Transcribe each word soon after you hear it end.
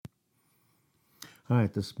All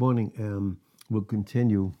right, this morning we'll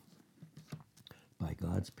continue by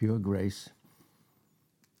God's pure grace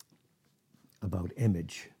about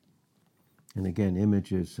image. And again,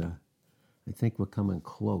 image is, I think we're coming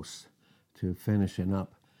close to finishing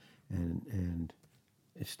up, and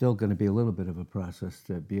it's still going to be a little bit of a process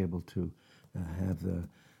to be able to have the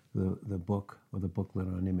book or the booklet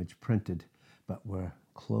on image printed, but we're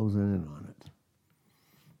closing in on it.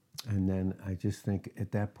 And then I just think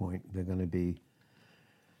at that point they're going to be,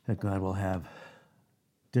 that God will have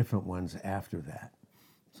different ones after that.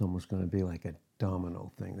 It's almost going to be like a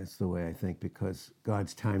domino thing. That's the way I think, because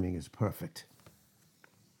God's timing is perfect.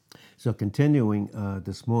 So continuing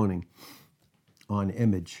this morning on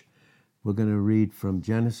image, we're going to read from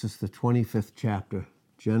Genesis, the 25th chapter,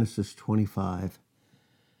 Genesis 25.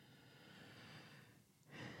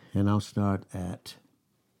 And I'll start at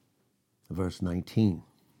verse 19.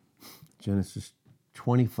 Genesis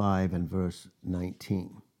 25 and verse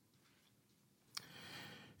 19.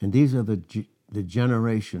 And these are the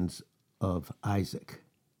generations of Isaac,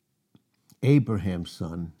 Abraham's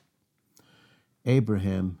son.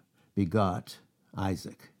 Abraham begot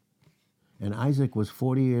Isaac. And Isaac was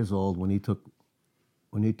 40 years old when he took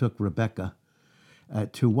Rebekah as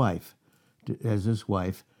his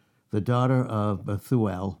wife, the daughter of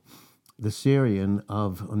Bethuel, the Syrian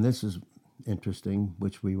of, and this is interesting,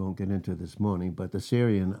 which we won't get into this morning, but the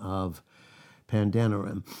Syrian of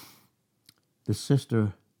Pandanaram, the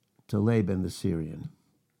sister to Laban the Syrian.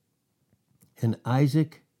 And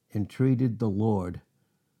Isaac entreated the Lord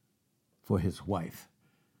for his wife.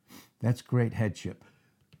 That's great headship.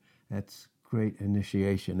 That's great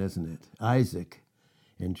initiation, isn't it? Isaac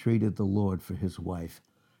entreated the Lord for his wife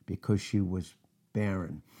because she was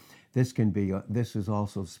barren. This is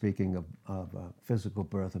also speaking of physical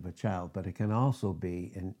birth of a child, but it can also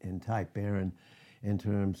be in type barren in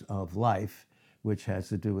terms of life, which has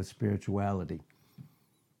to do with spirituality.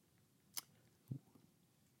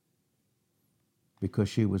 Because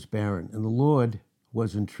she was barren. And the Lord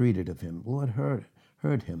was entreated of him. The Lord heard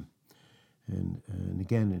him. And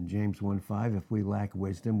again, in James 1:5, if we lack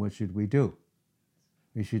wisdom, what should we do?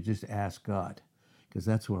 We should just ask God, because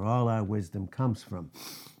that's where all our wisdom comes from,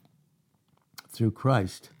 through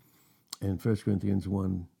Christ, in 1 Corinthians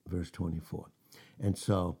 1, verse 24. And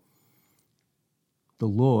so the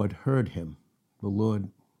Lord heard him. The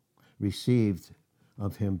Lord received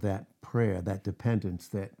of him that prayer, that dependence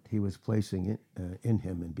that he was placing in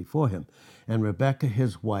him and before him. And Rebekah,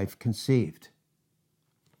 his wife, conceived.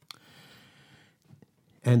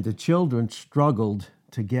 And the children struggled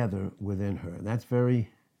together within her. And that's very,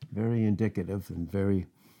 very indicative and very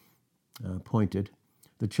pointed.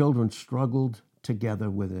 The children struggled together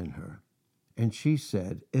within her. And she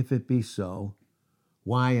said, if it be so,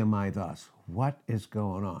 why am I thus? What is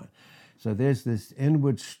going on? So there's this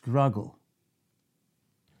inward struggle,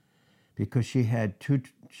 because she had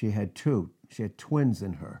twins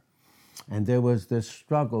in her. And there was this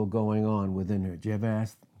struggle going on within her. Did you ever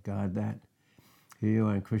ask God that? Here you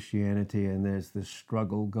are in Christianity, and there's this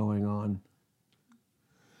struggle going on.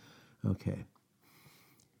 Okay.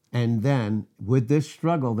 And then, with this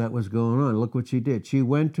struggle that was going on, look what she did. She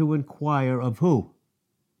went to inquire of who?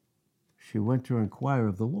 She went to inquire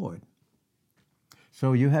of the Lord.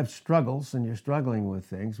 So you have struggles, and you're struggling with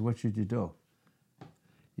things. What should you do?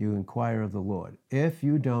 You inquire of the Lord. If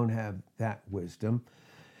you don't have that wisdom,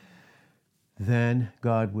 then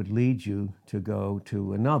God would lead you to go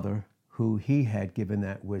to another who he had given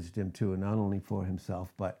that wisdom to, and not only for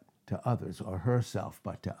himself, but to others, or herself,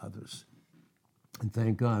 but to others. And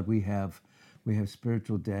thank God we have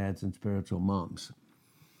spiritual dads and spiritual moms.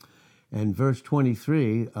 And verse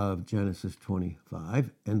 23 of Genesis 25,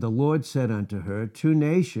 and the Lord said unto her, 2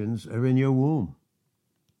 nations are in your womb,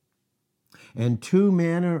 and 2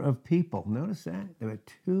 manner of people. Notice that? There are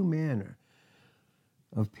 2 manner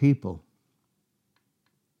of people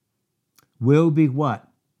will be what?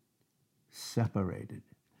 Separated.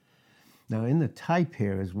 Now, in the type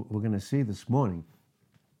here, as we're going to see this morning,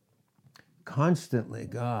 constantly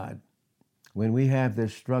God, when we have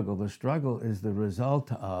this struggle, the struggle is the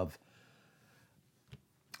result of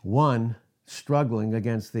one struggling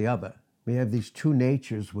against the other. We have these 2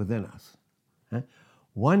 natures within us.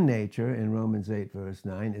 One nature, in Romans 8, verse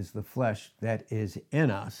 9, is the flesh that is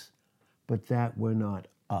in us, but that we're not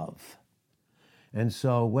of. And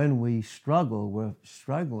so when we struggle, we're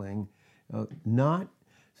struggling not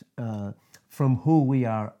from who we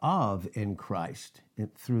are of in Christ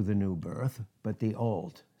through the new birth, but the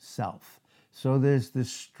old self. So there's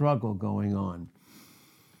this struggle going on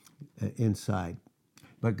inside.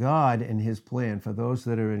 But God, in his plan for those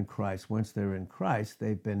that are in Christ, once they're in Christ,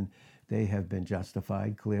 they have been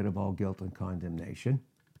justified, cleared of all guilt and condemnation.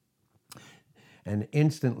 And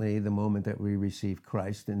instantly, the moment that we receive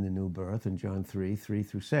Christ in the new birth, in John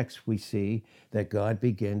 3:3-6, we see that God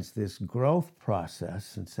begins this growth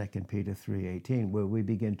process in 2 Peter 3:18, where we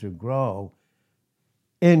begin to grow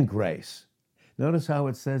in grace. Notice how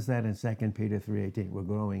it says that in 2 Peter 3:18, we're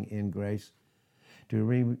growing in grace. Do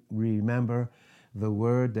you remember the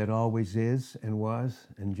Word that always is and was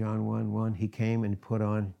in John 1:1? He came and put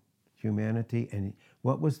on humanity. And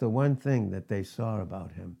what was the one thing that they saw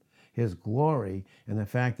about him? His glory and the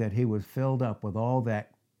fact that he was filled up with all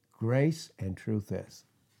that grace and truth is.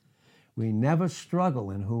 We never struggle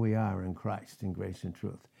in who we are in Christ, in grace and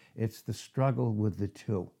truth. It's the struggle with the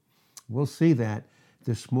two. We'll see that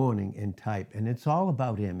this morning in type. And it's all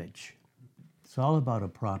about image. It's all about a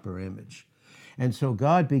proper image. And so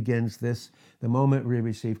God begins this, the moment we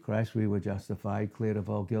receive Christ, we were justified, cleared of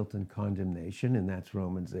all guilt and condemnation, and that's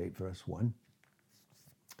Romans 8:1.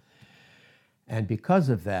 And because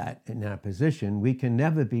of that, in our position, we can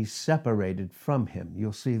never be separated from him.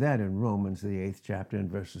 You'll see that in Romans, the 8th chapter, in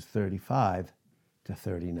verses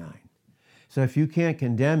 35-39. So if you can't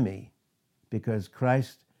condemn me because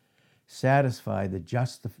Christ satisfied the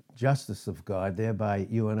justice of God, thereby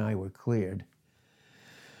you and I were cleared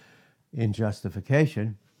in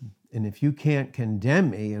justification, and if you can't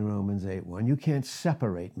condemn me in Romans 8:1, you can't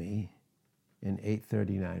separate me in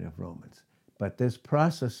 8:39 of Romans. But this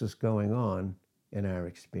process is going on in our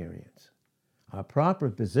experience. Our proper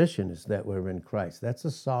position is that we're in Christ. That's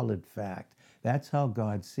a solid fact. That's how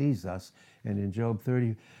God sees us. And in Job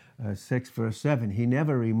 36:7, he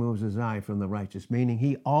never removes his eye from the righteous, meaning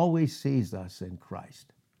he always sees us in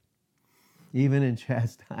Christ. Even in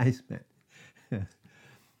chastisement,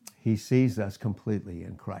 he sees us completely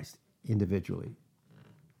in Christ, individually.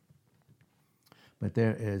 But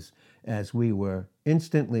there is, as we were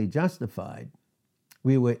instantly justified,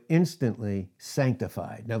 we were instantly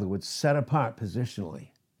sanctified. In other words, set apart positionally.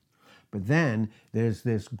 But then there's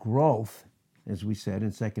this growth, as we said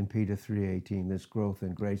in 2 Peter 3:18, this growth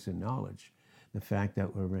in grace and knowledge, the fact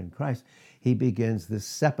that we're in Christ. He begins this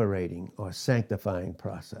separating or sanctifying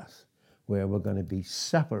process where we're going to be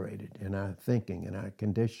separated in our thinking and our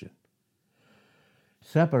condition,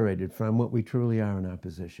 separated from what we truly are in our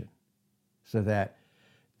position, so that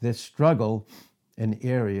this struggle in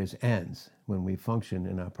areas ends when we function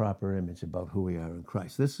in our proper image about who we are in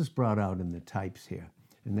Christ. This is brought out in the types here.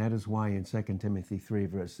 And that is why in 2 Timothy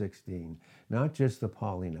 3:16, not just the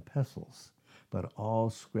Pauline epistles, but all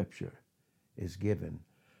Scripture is given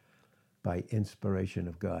by inspiration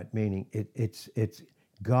of God, meaning it's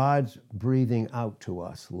God's breathing out to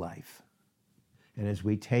us life. And as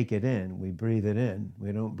we take it in, we breathe it in.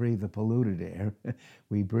 We don't breathe the polluted air.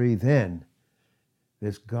 We breathe in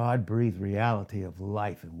this God-breathed reality of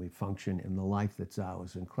life, and we function in the life that's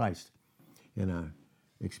ours in Christ in our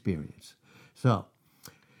experience. So,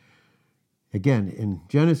 again, in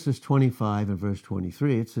Genesis 25 and verse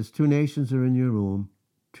 23, it says, 2 nations are in your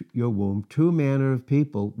womb, 2 manner of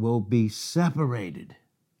people will be separated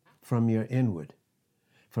from your inward,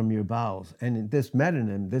 from your bowels. And in this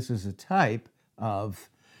metonym, this is a type of,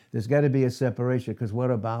 there's got to be a separation, because what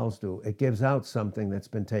do bowels do? It gives out something that's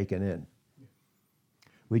been taken in.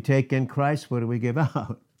 We take in Christ, what do we give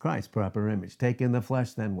out? Christ, proper image. Take in the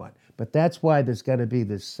flesh, then what? But that's why there's got to be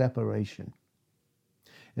this separation.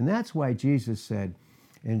 And that's why Jesus said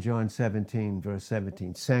in John 17, verse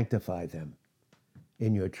 17, sanctify them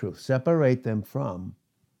in your truth. Separate them from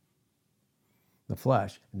the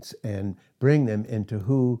flesh and bring them into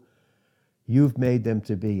who you've made them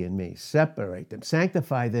to be in me. Separate them.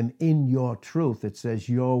 Sanctify them in your truth. It says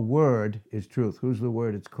your word is truth. Who's the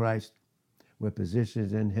word? It's Christ. We're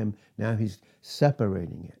positioned in him. Now he's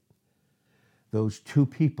separating it. Those two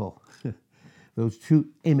people, those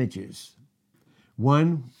two images.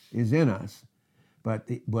 One is in us, but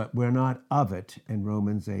we're not of it in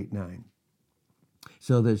Romans 8:9.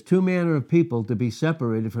 So there's 2 manner of people to be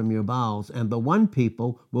separated from your bowels, and the one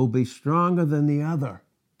people will be stronger than the other.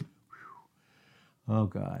 Oh,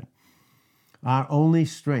 God. Our only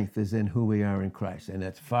strength is in who we are in Christ, and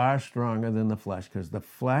it's far stronger than the flesh, because the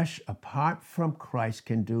flesh, apart from Christ,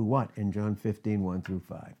 can do what in John 15,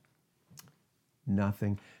 1-5?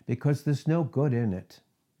 Nothing, because there's no good in it.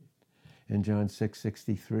 In John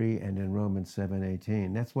 6:63 and in Romans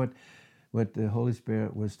 7:18. That's what the Holy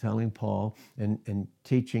Spirit was telling Paul and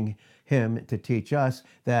teaching him to teach us,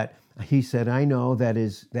 that he said, I know that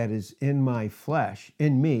is in my flesh,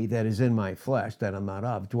 in me, that is in my flesh, that I'm not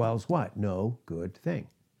of, dwells what? No good thing.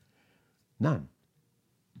 None.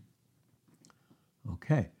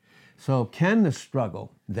 Okay. So can the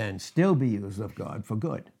struggle then still be used of God for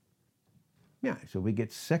good? Yeah, so we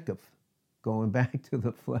get sick of going back to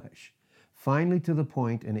the flesh. Finally to the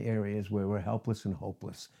point in areas where we're helpless and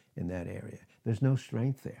hopeless in that area. There's no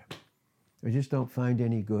strength there. We just don't find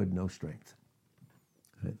any good, no strength.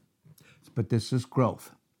 Right? But this is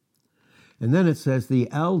growth. And then it says the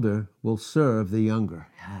elder will serve the younger.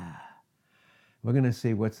 We're going to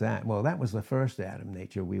see what's that. Well, that was the first Adam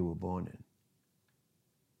nature we were born in.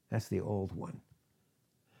 That's the old one.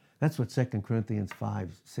 That's what 2 Corinthians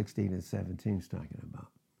 5:16 and 17 is talking about.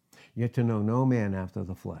 You're to know no man after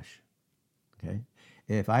the flesh. Okay?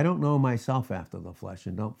 If I don't know myself after the flesh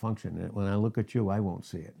and don't function in it, when I look at you, I won't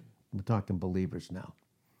see it. We're talking believers now.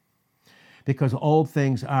 Because old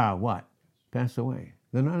things are what? Pass away.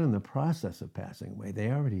 They're not in the process of passing away.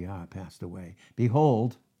 They already are passed away.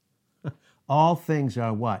 Behold, all things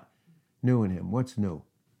are what? New in him. What's new?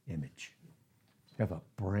 Image. We have a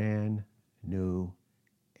brand new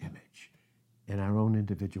image in our own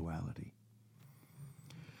individuality.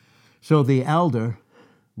 So the elder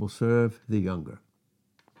will serve the younger.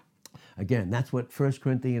 Again, that's what 1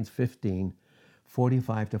 Corinthians 15,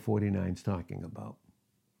 45 to 49 is talking about.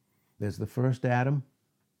 There's the first Adam,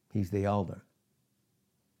 he's the elder.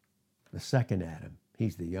 The second Adam,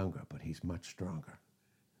 he's the younger, but he's much stronger.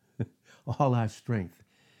 All our strength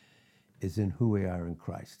is in who we are in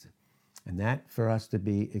Christ. And that, for us to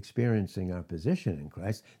be experiencing our position in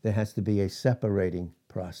Christ, there has to be a separating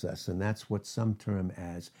process. And that's what some term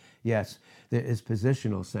as, yes, there is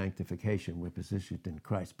positional sanctification. We're positioned in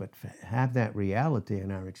Christ. But have that reality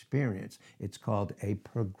in our experience, it's called a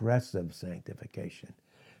progressive sanctification,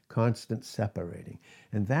 constant separating.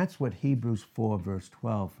 And that's what Hebrews 4, verse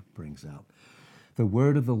 12 brings out. The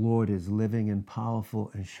word of the Lord is living and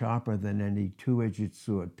powerful and sharper than any two-edged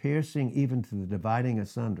sword, piercing even to the dividing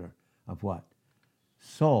asunder of what?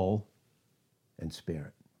 Soul and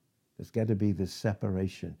spirit. There's got to be this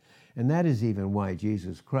separation. And that is even why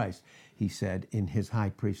Jesus Christ, he said in his high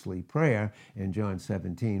priestly prayer in John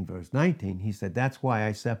 17, verse 19, he said, that's why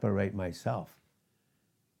I separate myself,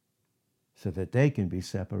 so that they can be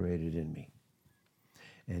separated in me.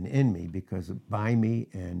 And in me, because by me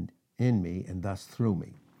and in me, and thus through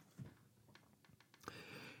me.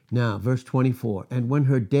 Now, verse 24, and when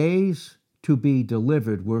her days to be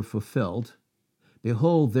delivered were fulfilled,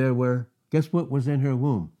 behold, there were, guess what was in her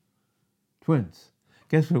womb? Twins.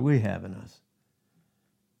 Guess what we have in us?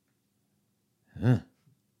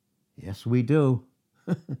 Yes, we do.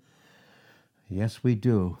 Yes, we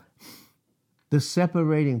do. The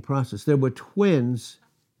separating process. There were twins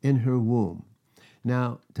in her womb.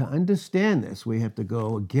 Now, to understand this, we have to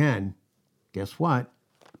go again, guess what?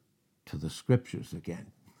 To the scriptures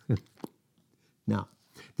again. Now,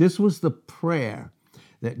 this was the prayer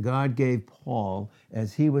that God gave Paul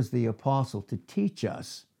as he was the apostle to teach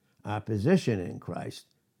us our position in Christ,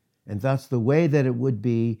 and thus the way that it would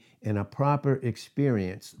be in a proper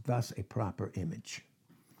experience, thus a proper image,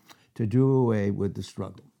 to do away with the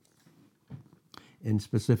struggle in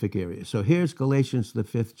specific areas. So here's Galatians, the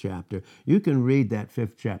 5th chapter. You can read that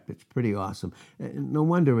 5th chapter. It's pretty awesome. No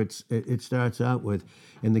wonder it starts out with,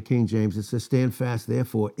 in the King James, it says, stand fast,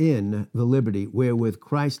 therefore, in the liberty wherewith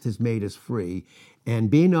Christ has made us free,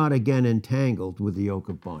 and be not again entangled with the yoke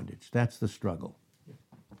of bondage. That's the struggle.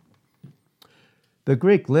 The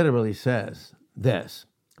Greek literally says this,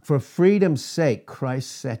 for freedom's sake,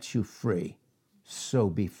 Christ sets you free. So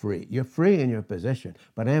be free. You're free in your position,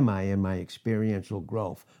 but am I in my experiential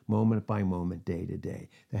growth, moment by moment, day to day?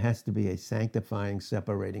 There has to be a sanctifying,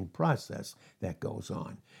 separating process that goes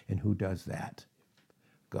on. And who does that?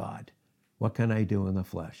 God. What can I do in the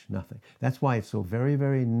flesh? Nothing. That's why it's so very,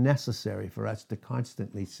 very necessary for us to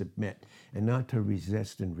constantly submit and not to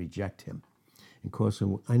resist and reject him. Of course,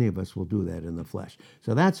 any of us will do that in the flesh.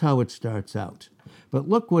 So that's how it starts out. But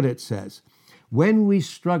look what it says. When we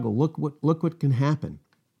struggle, look what can happen.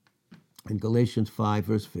 In Galatians 5,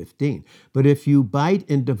 verse 15. But if you bite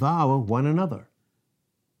and devour one another,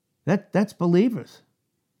 that's believers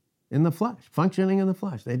in the flesh, functioning in the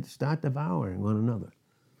flesh. They start devouring one another.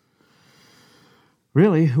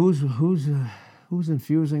 Really, who's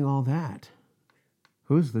infusing all that?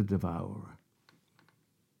 Who's the devourer?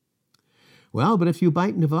 Well, but if you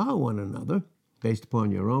bite and devour one another, based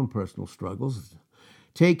upon your own personal struggles,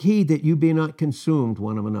 take heed that you be not consumed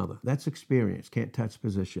one of another. That's experience, can't touch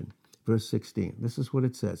position. Verse 16, this is what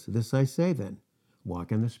it says. This I say then,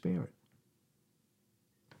 walk in the Spirit.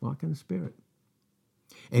 Walk in the Spirit.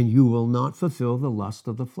 And you will not fulfill the lust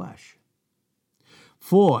of the flesh.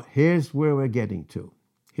 For, here's where we're getting to.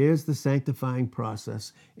 Here's the sanctifying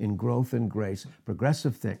process in growth and grace,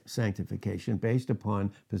 progressive sanctification based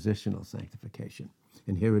upon positional sanctification.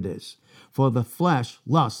 And here it is. For the flesh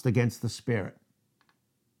lusts against the spirit.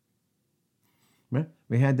 Right?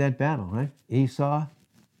 We had that battle, right? Esau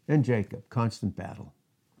and Jacob, constant battle.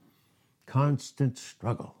 Constant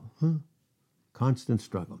struggle. Constant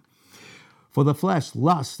struggle. For the flesh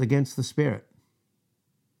lusts against the spirit,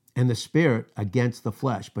 and the spirit against the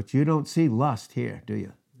flesh. But you don't see lust here, do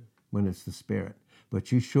you? When it's the spirit.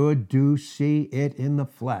 But you sure do see it in the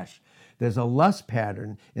flesh. There's a lust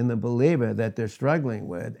pattern in the believer that they're struggling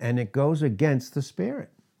with, and it goes against the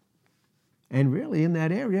spirit. And really, in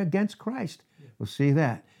that area, against Christ. We'll see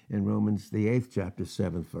that in Romans, the 8th chapter,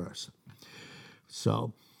 7th verse.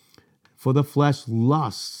 So, for the flesh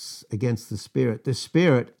lusts against the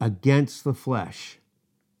spirit against the flesh.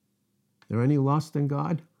 There any lust in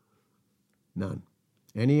God? None.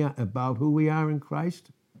 Any about who we are in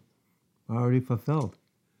Christ? Already fulfilled.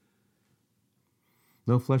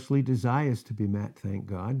 No fleshly desires to be met, thank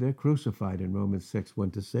God. They're crucified in Romans 6,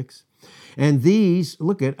 1-6. And these,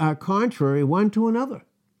 look at, are contrary one to another,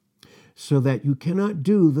 so that you cannot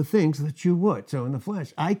do the things that you would. So in the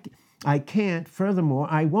flesh, I can't, furthermore,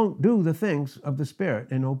 I won't do the things of the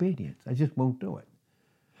Spirit in obedience. I just won't do it.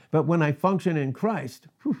 But when I function in Christ,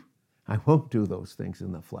 I won't do those things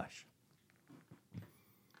in the flesh.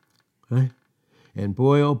 Right? And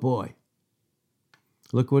boy, oh boy,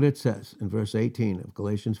 look what it says in verse 18 of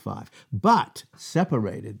Galatians 5. But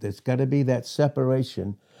separated, there's got to be that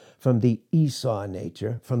separation from the Esau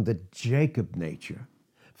nature, from the Jacob nature,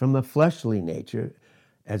 from the fleshly nature,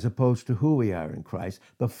 as opposed to who we are in Christ,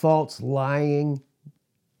 the false lying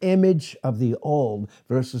image of the old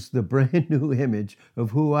versus the brand new image of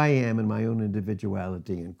who I am in my own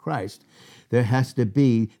individuality in Christ. There has to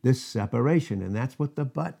be this separation, and that's what the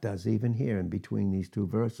but does even here in between these two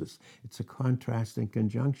verses. It's a contrasting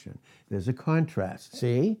conjunction. There's a contrast.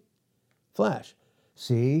 See? Flesh.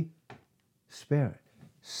 See? Spirit.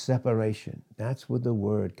 Separation. That's where the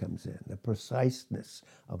word comes in, the preciseness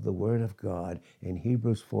of the word of God in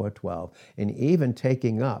Hebrews 4:12, and even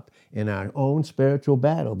taking up in our own spiritual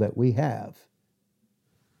battle that we have.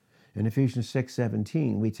 In Ephesians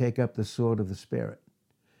 6:17, we take up the sword of the Spirit.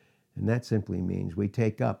 And that simply means we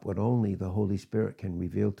take up what only the Holy Spirit can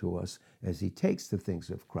reveal to us as he takes the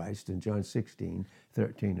things of Christ in John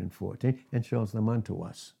 16:13 and 14, and shows them unto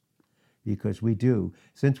us. Because we do.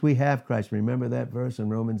 Since we have Christ, remember that verse in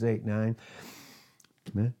Romans 8:9?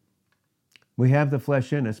 We have the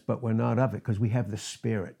flesh in us, but we're not of it because we have the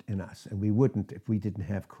Spirit in us. And we wouldn't if we didn't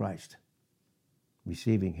have Christ,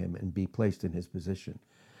 receiving him and be placed in his position.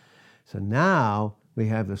 So now we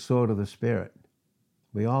have the sword of the Spirit.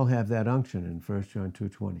 We all have that unction in 1 John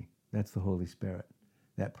 2:20. That's the Holy Spirit.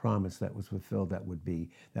 That promise that was fulfilled, that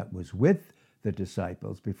was with the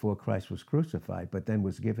disciples before Christ was crucified, but then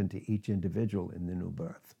was given to each individual in the new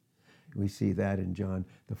birth. We see that in John,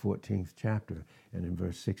 the 14th chapter, and in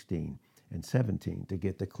verse 16 and 17 to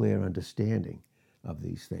get the clear understanding of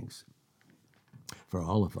these things for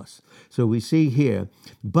all of us. So we see here,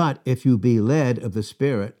 but if you be led of the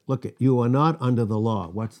Spirit, look at, you are not under the law.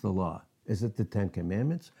 What's the law? Is it the Ten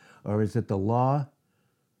Commandments, or is it the law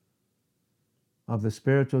of the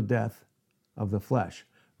spiritual death of the flesh?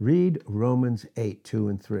 Read Romans 8:2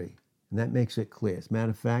 and 3, and that makes it clear. As a matter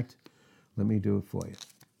of fact, let me do it for you.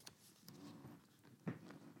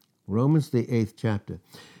 Romans, the 8th chapter,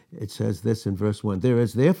 it says this in verse 1, there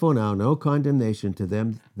is therefore now no condemnation to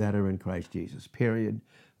them that are in Christ Jesus, period.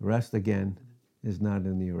 The rest, again, is not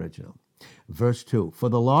in the original. Verse 2, for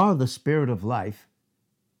the law of the Spirit of life,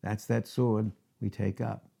 that's that sword we take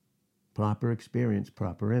up. Proper experience,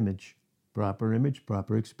 proper image, proper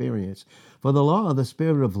experience. For the law of the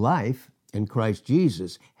Spirit of life in Christ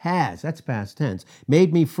Jesus has, that's past tense,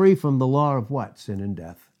 made me free from the law of what? Sin and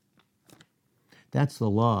death. That's the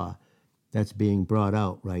law that's being brought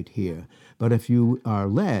out right here. But if you are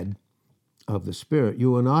led of the Spirit,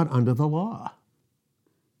 you are not under the law.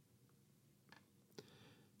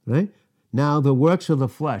 Right? Now the works of the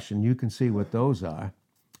flesh, and you can see what those are,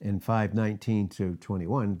 in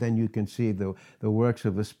 5:19-21, then you can see the works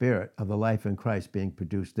of the Spirit of the life in Christ being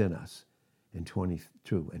produced in us in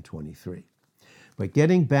 22 and 23. But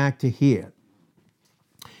getting back to here,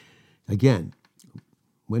 again,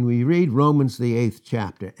 when we read Romans, the 8th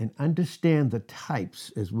chapter, and understand the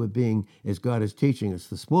types as God is teaching us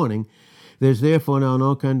this morning, there's therefore now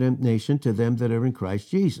no condemnation to them that are in Christ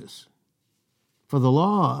Jesus. For the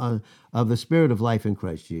law of the Spirit of life in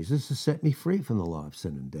Christ Jesus has set me free from the law of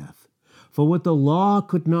sin and death. For what the law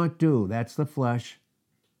could not do, that's the flesh,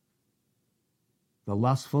 the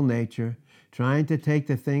lustful nature, trying to take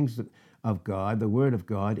the things of God, the Word of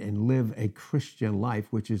God, and live a Christian life,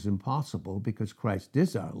 which is impossible because Christ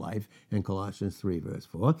is our life, in Colossians 3, verse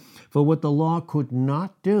 4. For what the law could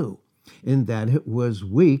not do, in that it was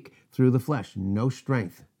weak through the flesh, no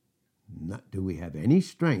strength. Not do we have any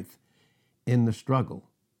strength in the struggle,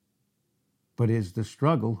 but is the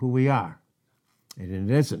struggle who we are? And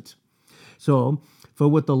it isn't. So, for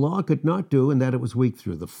what the law could not do, in that it was weak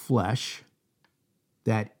through the flesh,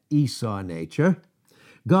 that Esau nature,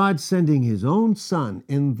 God sending his own Son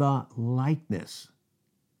in the likeness,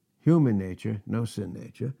 human nature, no sin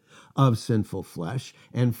nature, of sinful flesh,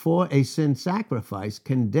 and for a sin sacrifice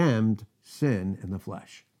condemned sin in the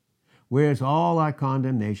flesh. Where's all our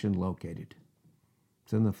condemnation located?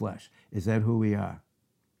 It's in the flesh. Is that who we are?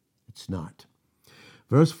 It's not.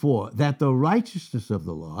 Verse 4, that the righteousness of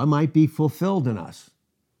the law might be fulfilled in us.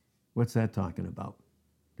 What's that talking about?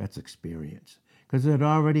 That's experience. Because it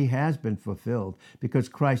already has been fulfilled, because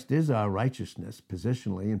Christ is our righteousness,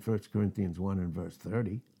 positionally in 1 Corinthians 1 and verse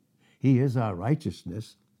 30. He is our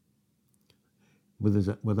righteousness,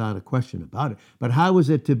 without a question about it. But how is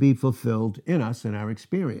it to be fulfilled in us in our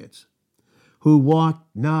experience? Who walk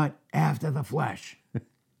not after the flesh.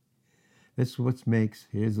 That's what makes,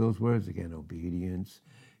 here's those words again, obedience,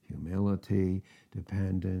 humility,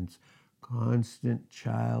 dependence, constant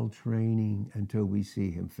child training until we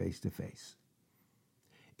see him face to face.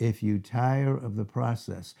 If you tire of the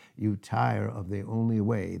process, you tire of the only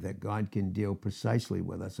way that God can deal precisely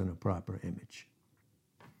with us in a proper image.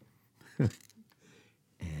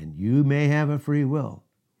 And you may have a free will,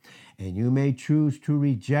 and you may choose to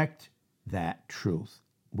reject that truth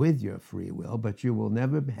with your free will, but you will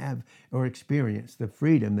never have or experience the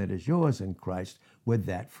freedom that is yours in Christ with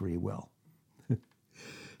that free will.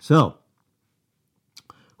 So,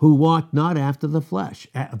 who walk not after the flesh,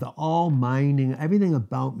 the all minding, everything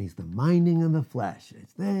about me is the minding of the flesh.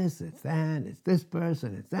 It's this, it's that, it's this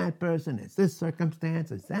person, it's that person, it's this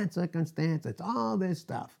circumstance, it's that circumstance, it's all this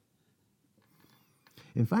stuff.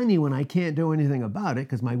 And finally, when I can't do anything about it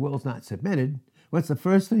because my will's not submitted, what's the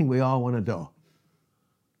first thing we all want to do?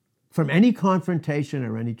 From any confrontation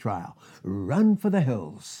or any trial, run for the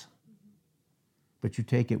hills. But you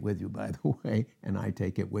take it with you, by the way, and I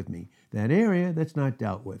take it with me. That area that's not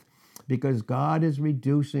dealt with. Because God is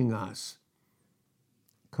reducing us,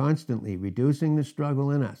 constantly reducing the struggle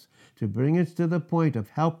in us, to bring us to the point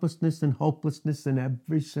of helplessness and hopelessness in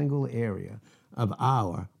every single area of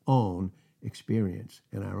our own experience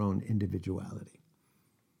and our own individuality.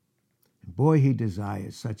 And boy, he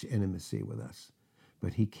desires such intimacy with us.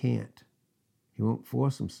 But he can't. He won't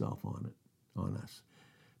force himself on us.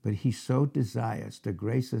 But he so desires to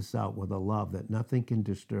grace us out with a love that nothing can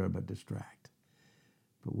disturb or distract.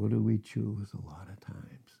 But what do we choose a lot of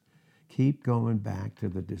times? Keep going back to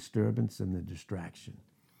the disturbance and the distraction.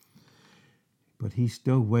 But he's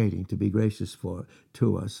still waiting to be gracious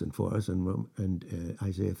to us and for us. And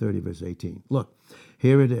Isaiah 30, verse 18. Look,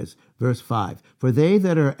 here it is, verse 5. For they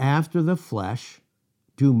that are after the flesh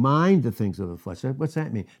do mind the things of the flesh. What's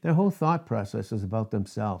that mean? Their whole thought process is about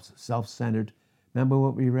themselves, self-centered. Remember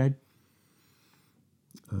what we read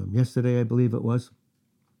yesterday, I believe it was?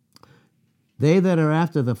 They that are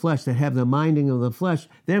after the flesh, that have the minding of the flesh,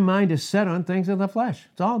 their mind is set on things of the flesh.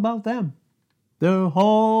 It's all about them. Their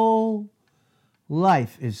whole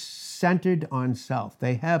life is centered on self.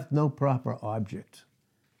 They have no proper object.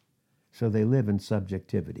 So they live in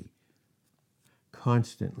subjectivity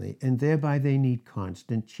constantly, and thereby they need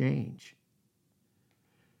constant change.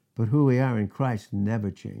 But who we are in Christ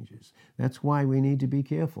never changes. That's why we need to be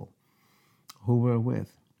careful who we're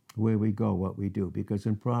with, where we go, what we do. Because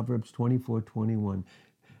in Proverbs 24:21,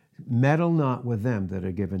 meddle not with them that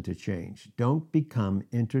are given to change. Don't become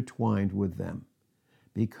intertwined with them.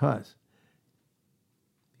 Because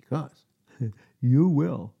you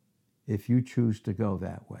will if you choose to go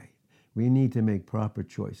that way. We need to make proper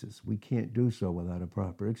choices. We can't do so without a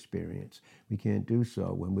proper experience. We can't do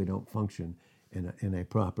so when we don't function in a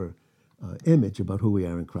proper image about who we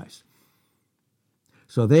are in Christ.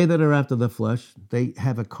 So they that are after the flesh, they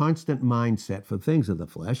have a constant mindset for things of the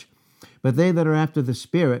flesh. But they that are after the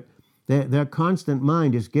Spirit, their constant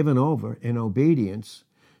mind is given over in obedience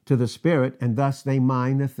to the Spirit, and thus they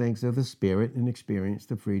mind the things of the Spirit and experience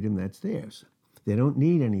the freedom that's theirs. They don't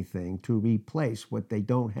need anything to replace what they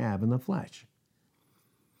don't have in the flesh.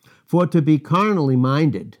 For to be carnally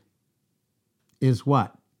minded is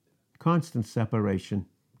what? Constant separation,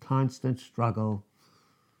 constant struggle.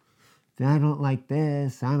 I don't like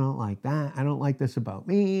this, I don't like that, I don't like this about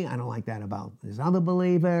me, I don't like that about this other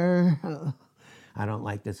believer, I don't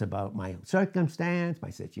like this about my circumstance, my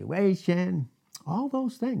situation, all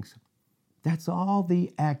those things. That's all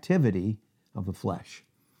the activity of the flesh.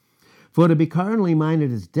 For to be carnally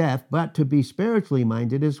minded is death, but to be spiritually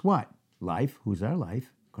minded is what? Life. Who's our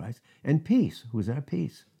life? Christ. And peace. Who's our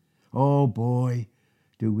peace? Oh boy,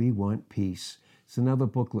 do we want peace. It's another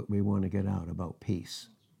booklet we want to get out about peace,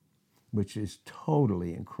 which is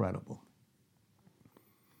totally incredible.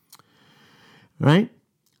 Right?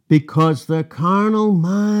 Because the carnal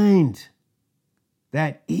mind,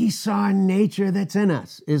 that Esau nature that's in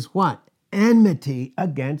us, is what? Enmity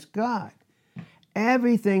against God.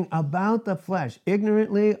 Everything about the flesh,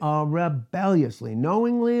 ignorantly or rebelliously,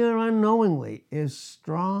 knowingly or unknowingly, is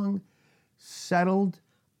strong, settled,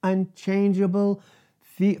 unchangeable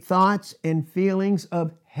thoughts and feelings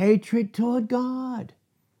of hatred toward God.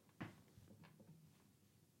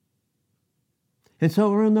 And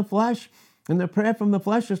so we're in the flesh, and the prayer from the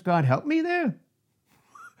flesh is, God, help me there.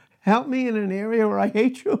 Help me in an area where I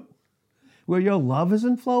hate you, where your love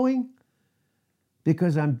isn't flowing,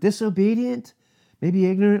 because I'm disobedient, maybe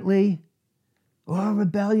ignorantly or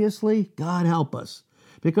rebelliously. God, help us.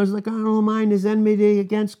 Because the carnal mind is enmity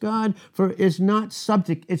against God, for it's not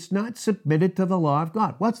submitted to the law of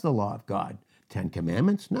God. What's the law of God? 10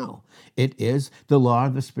 Commandments? No. It is the law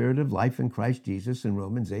of the Spirit of life in Christ Jesus in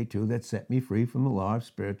Romans 8:2 that set me free from the law of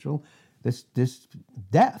spiritual, this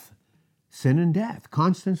death, sin and death,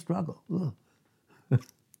 constant struggle.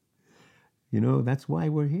 That's why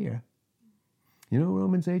we're here.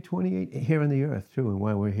 Romans 8:28, here on the earth too, and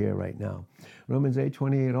why we're here right now. Romans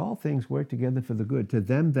 8:28, all things work together for the good to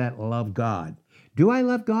them that love God. Do I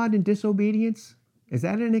love God in disobedience? Is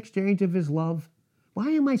that an exchange of his love? Why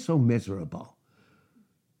am I so miserable?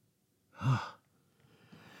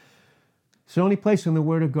 It's the only place in the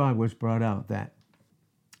Word of God where it's brought out that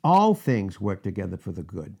all things work together for the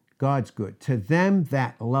good. God's good. To them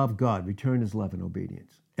that love God, return his love and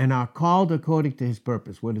obedience, and are called according to his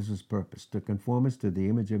purpose. What is his purpose? To conform us to the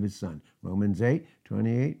image of his Son. Romans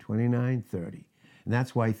 8:28, 29, 30. And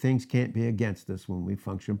that's why things can't be against us when we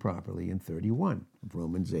function properly in 31 of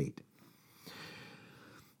Romans 8.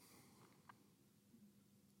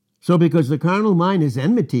 So because the carnal mind is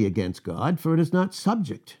enmity against God, for it is not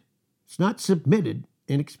subject. It's not submitted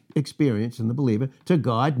in experience in the believer to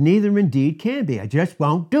God, neither indeed can be. I just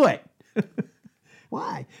won't do it.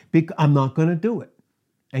 Why? Because I'm not going to do it.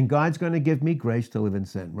 And God's going to give me grace to live in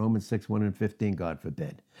sin. Romans 6:1-15, God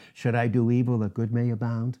forbid. Should I do evil that good may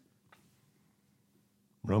abound?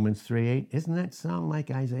 Romans 3:8. Isn't that sound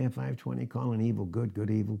like Isaiah 5:20, calling evil good,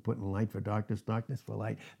 good evil, putting light for darkness, darkness for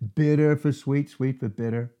light, bitter for sweet, sweet for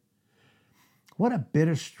bitter? What a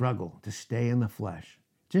bitter struggle to stay in the flesh.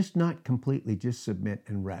 Just not completely, just submit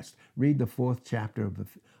and rest. Read the 4th chapter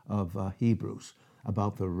of Hebrews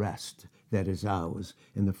about the rest that is ours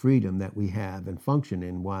and the freedom that we have and function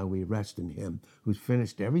in while we rest in him, who's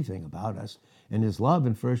finished everything about us. And his love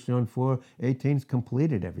in 1 John 4:18 has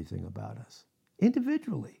completed everything about us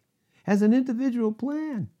individually, has an individual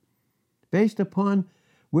plan based upon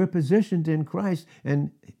we're positioned in Christ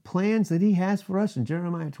and plans that he has for us in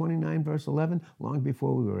Jeremiah 29:11, long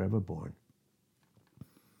before we were ever born.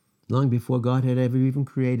 Long before God had ever even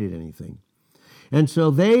created anything. And so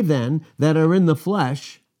they then that are in the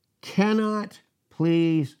flesh cannot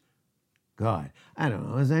please God. I don't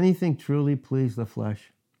know, does anything truly please the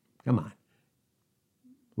flesh? Come on.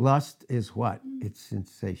 Lust is what? It's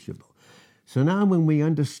insatiable. So now when we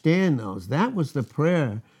understand those, that was the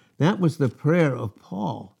prayer of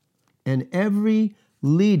Paul. And every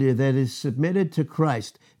leader that is submitted to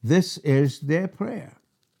Christ, this is their prayer.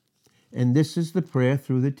 And this is the prayer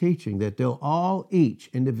through the teaching, that they'll all, each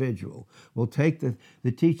individual, will take the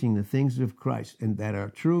teaching, the things of Christ, and that are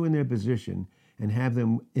true in their position, and have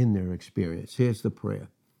them in their experience. Here's the prayer.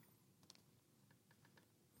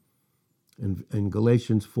 In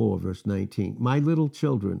Galatians 4:19, my little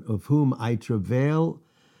children, of whom I travail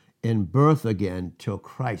in birth again till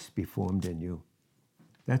Christ be formed in you.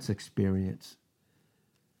 That's experience.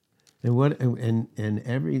 And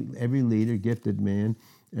every leader, gifted man,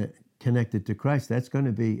 connected to Christ, that's going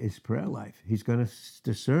to be his prayer life. He's going to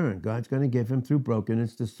discern. God's going to give him, through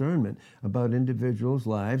brokenness, discernment about individuals'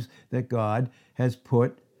 lives that God has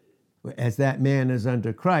put, as that man is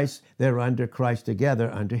under Christ, they're under Christ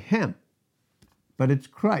together under him. But it's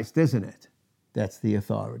Christ, isn't it? That's the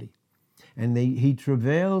authority. And he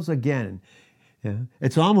travails again. Yeah.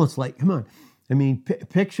 It's almost like, come on, I mean,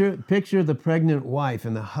 picture the pregnant wife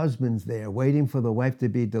and the husband's there waiting for the wife to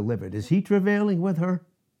be delivered. Is he travailing with her?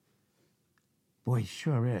 Boy, he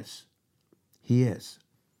sure is. He is.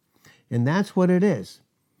 And that's what it is.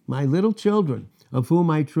 My little children, of whom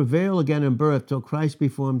I travail again in birth till Christ be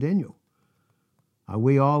formed in you. Are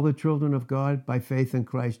we all the children of God by faith in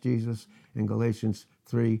Christ Jesus? In Galatians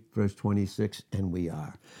 3, verse 26, and we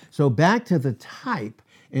are. So back to the type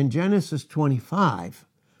in Genesis 25.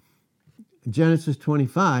 Genesis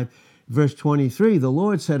 25, verse 23, the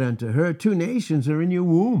Lord said unto her, 2 nations are in your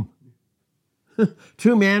womb.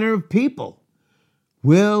 2 manner of people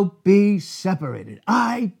will be separated.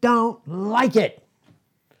 I don't like it.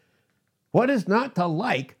 What is not to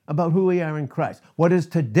like about who we are in Christ? What is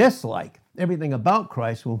to dislike? Everything about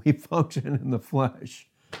Christ when we function in the flesh.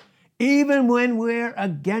 Even when we're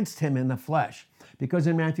against him in the flesh. Because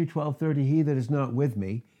in Matthew 12:30, he that is not with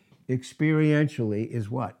me, experientially is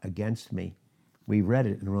what? Against me. We read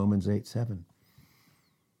it in Romans 8:7.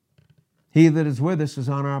 He that is with us is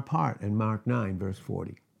on our part in Mark 9, verse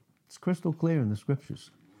 40. It's crystal clear in the scriptures.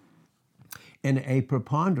 And a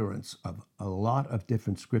preponderance of a lot of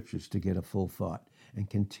different scriptures to get a full thought and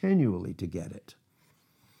continually to get it.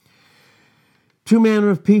 2 manner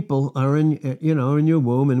of people are in your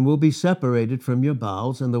womb and will be separated from your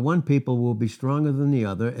bowels, and the one people will be stronger than the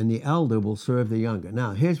other, and the elder will serve the younger.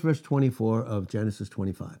 Now, here's verse 24 of Genesis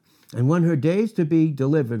 25. And when her days to be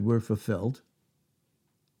delivered were fulfilled,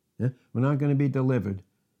 we're not going to be delivered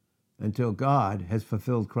until God has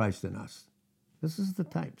fulfilled Christ in us. This is the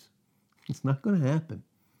types. It's not going to happen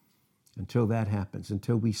until that happens,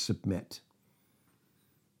 until we submit.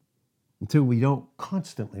 Until we don't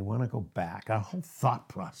constantly want to go back. Our whole thought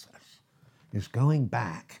process is going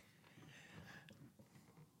back.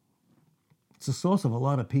 It's the source of a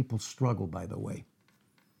lot of people's struggle, by the way.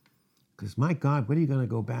 Because, my God, what are you going to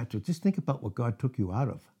go back to? Just think about what God took you out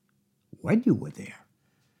of when you were there,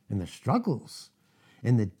 and the struggles,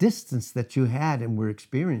 and the distance that you had and were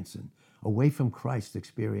experiencing away from Christ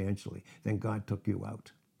experientially. Then God took you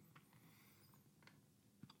out.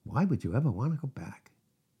 Why would you ever want to go back?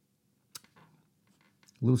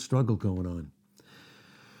 A little struggle going on.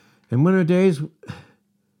 And when her days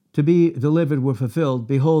to be delivered were fulfilled,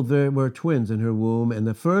 behold, there were twins in her womb, and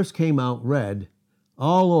the first came out red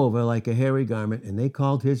all over like a hairy garment, and they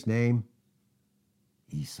called his name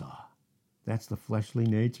Esau. That's the fleshly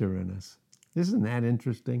nature in us. Isn't that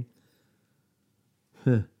interesting?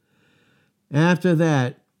 After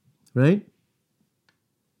that, right?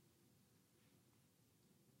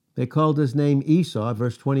 They called his name Esau,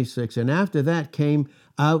 verse 26. And after that came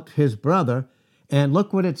out his brother, and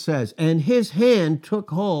look what it says. And his hand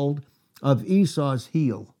took hold of Esau's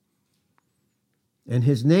heel. And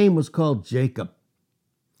his name was called Jacob.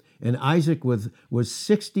 And Isaac was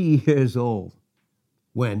 60 years old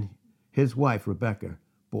when his wife, Rebekah,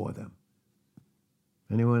 bore them.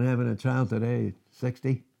 Anyone having a child today,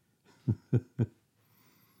 60?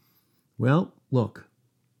 Well, look.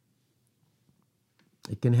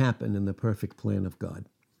 It can happen in the perfect plan of God.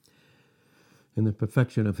 In the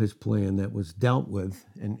perfection of his plan that was dealt with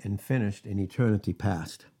and finished in eternity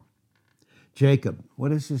past. Jacob,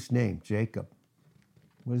 what is his name? Jacob.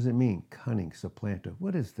 What does it mean? Cunning, supplanter.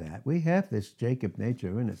 What is that? We have this Jacob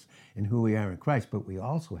nature in us in who we are in Christ, but we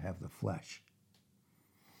also have the flesh.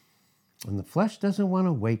 And the flesh doesn't want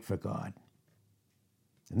to wait for God.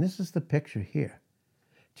 And this is the picture here.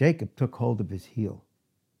 Jacob took hold of his heel.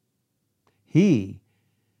 He,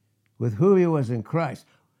 with who he was in Christ,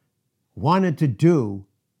 wanted to do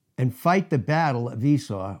and fight the battle of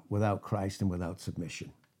Esau without Christ and without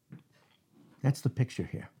submission. That's the picture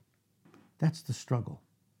here. That's the struggle.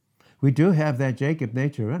 We do have that Jacob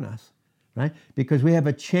nature in us, right? Because we have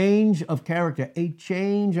a change of character, a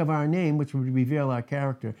change of our name, which would reveal our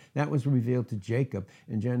character. That was revealed to Jacob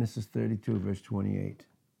in Genesis 32, verse 28.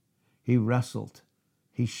 He wrestled.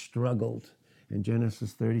 He struggled. In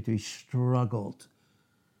Genesis 32, he struggled.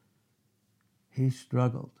 He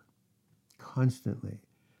struggled constantly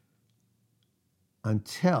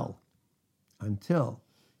until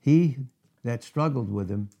he that struggled with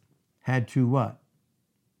him had to what?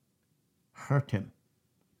 Hurt him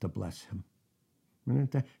to bless him.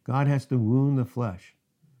 God has to wound the flesh.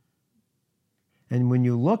 And when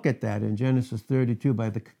you look at that in Genesis 32, by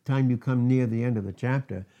the time you come near the end of the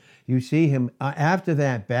chapter, you see him, after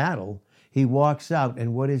that battle, he walks out,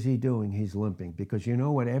 and what is he doing? He's limping. Because you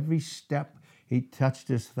know what? Every step he touched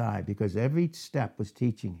his thigh, because every step was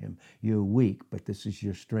teaching him, you're weak, but this is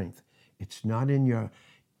your strength. It's not in your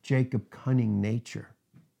Jacob cunning nature.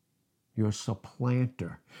 You're a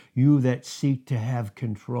supplanter. You that seek to have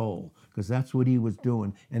control, because that's what he was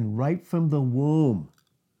doing. And right from the womb,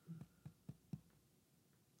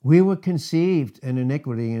 we were conceived in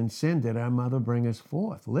iniquity and sin did our mother bring us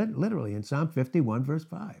forth. Literally in Psalm 51, verse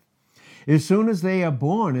 5. As soon as they are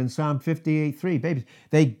born in Psalm 58:3, babies,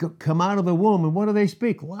 they come out of the womb, and what do they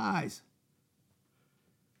speak? Lies.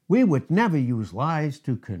 We would never use lies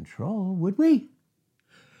to control, would we?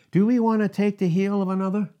 Do we want to take the heel of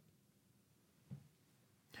another?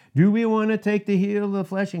 Do we want to take the heel of the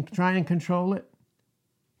flesh and try and control it?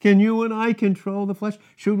 Can you and I control the flesh?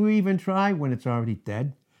 Should we even try when it's already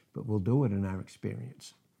dead? But we'll do it in our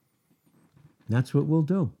experience. That's what we'll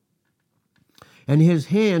do. And his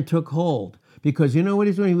hand took hold, because you know what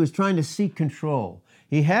he's doing? He was trying to seek control.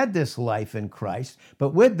 He had this life in Christ, but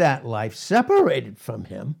with that life separated from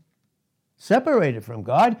him, separated from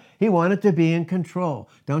God, he wanted to be in control.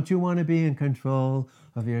 Don't you want to be in control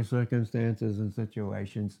of your circumstances and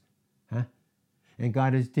situations? Huh? And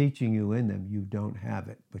God is teaching you in them. You don't have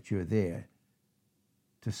it, but you're there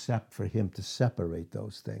for him to separate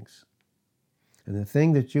those things. And the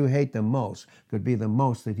thing that you hate the most could be the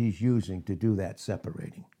most that he's using to do that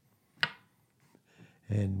separating.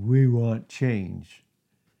 And we want change.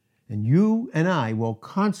 And you and I will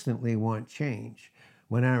constantly want change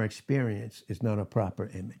when our experience is not a proper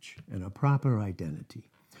image and a proper identity.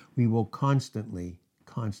 We will constantly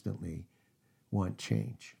want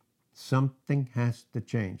change. Something has to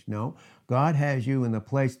change. No, God has you in the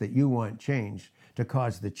place that you want change to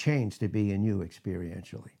cause the change to be in you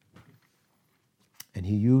experientially. And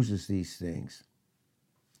he uses these things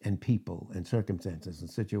and people and circumstances and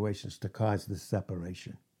situations to cause this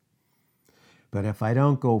separation. But if I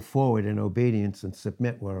don't go forward in obedience and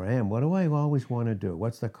submit where I am, what do I always want to do?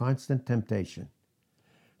 What's the constant temptation?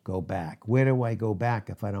 Go back. Where do I go back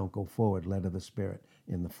if I don't go forward, led of the Spirit,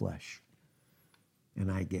 in the flesh? And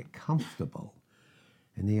I get comfortable.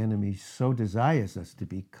 And the enemy so desires us to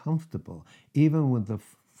be comfortable, even with the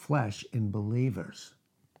flesh in believers,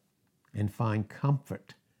 and find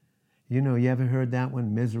comfort. You know, you ever heard that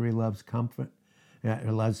one? Misery loves comfort,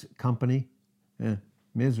 loves company.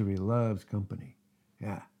 Misery loves company.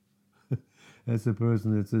 Yeah. That's the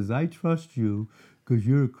person that says, I trust you because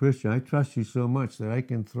you're a Christian. I trust you so much that I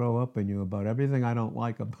can throw up on you about everything I don't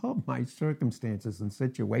like about my circumstances and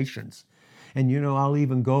situations. And, you know, I'll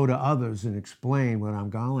even go to others and explain what I'm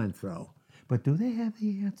going through. But do they have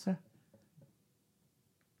the answer?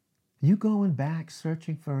 You going back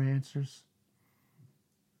searching for answers?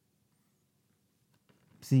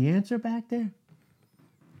 Is the answer back there?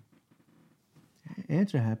 The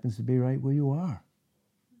answer happens to be right where you are,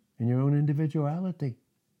 in your own individuality.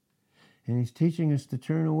 And he's teaching us to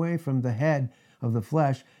turn away from the head of the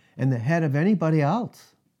flesh and the head of anybody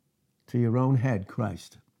else to your own head,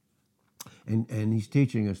 Christ. And he's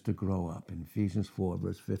teaching us to grow up in Ephesians 4,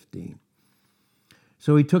 verse 15.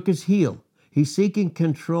 So he took his heel. He's seeking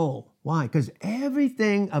control. Why? Because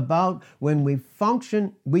everything about when we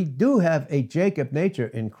function, we do have a Jacob nature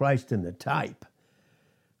in Christ in the type.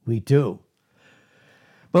 We do.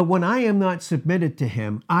 But when I am not submitted to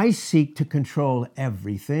him, I seek to control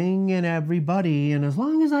everything and everybody. And as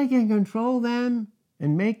long as I can control them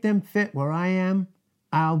and make them fit where I am,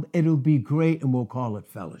 it'll be great, and we'll call it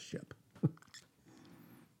fellowship.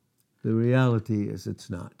 The reality is it's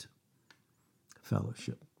not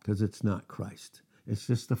fellowship, because it's not Christ. It's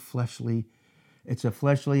just a fleshly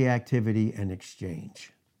activity and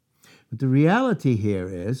exchange. But the reality here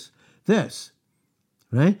is this,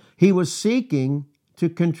 right? He was seeking to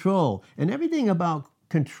control. And everything about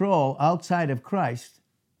control outside of Christ,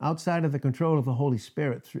 outside of the control of the Holy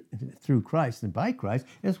Spirit through Christ and by Christ,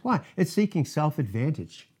 is why? It's seeking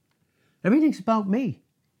self-advantage. Everything's about me.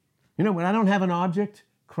 You know, when I don't have an object,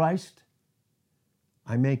 Christ,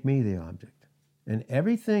 I make me the object. And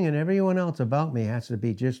everything and everyone else about me has to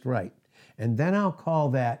be just right. And then I'll call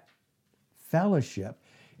that fellowship.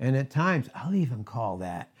 And at times, I'll even call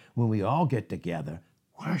that, when we all get together,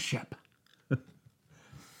 worship.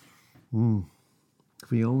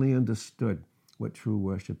 If we only understood what true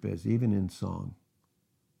worship is, even in song,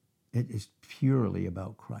 it is purely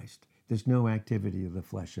about Christ. There's no activity of the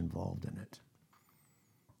flesh involved in it.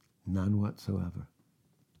 None whatsoever.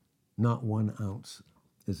 Not 1 ounce,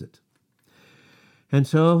 is it? And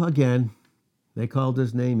so, again, they called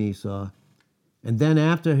his name Esau. And then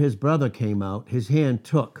after his brother came out, his hand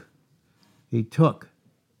took. He took.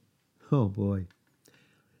 Oh, boy.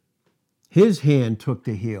 His hand took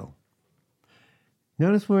the heel.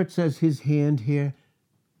 Notice where it says his hand here.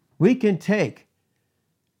 We can take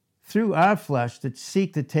through our flesh to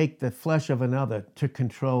seek to take the flesh of another to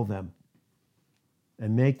control them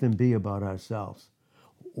and make them be about ourselves.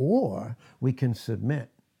 Or we can submit.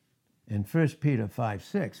 In 1 Peter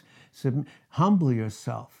 5:6, humble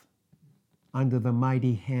yourself under the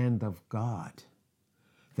mighty hand of God,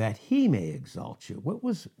 that he may exalt you. What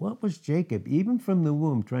was Jacob, even from the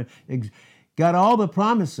womb, got all the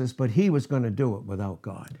promises, but he was going to do it without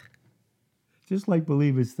God. Just like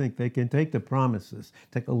believers think they can take the promises,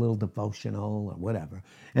 take a little devotional or whatever,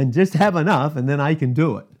 and just have enough, and then I can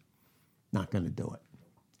do it. Not going to do it.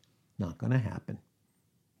 Not going to happen.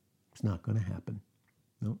 It's not going to happen.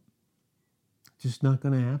 No. Just not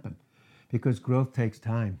going to happen. Because growth takes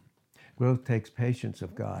time. Growth takes patience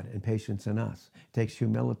of God and patience in us. It takes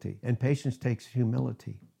humility. And patience takes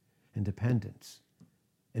humility and dependence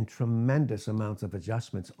and tremendous amounts of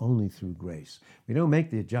adjustments only through grace. We don't make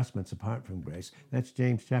the adjustments apart from grace. That's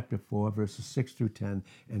James chapter 4, verses 6 through 10,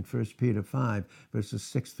 and 1 Peter 5, verses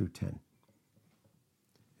 6 through 10.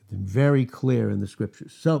 It's very clear in the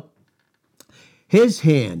scriptures. So, his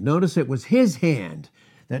hand, notice it was his hand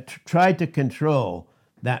that tried to control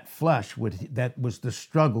that flesh, that was the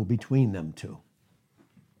struggle between them two.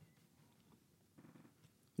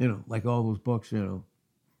 Like all those books,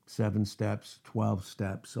 7 steps, 12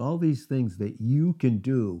 steps, all these things that you can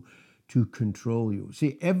do to control you.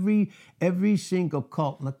 See, every single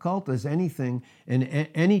cult, and a cult is anything, and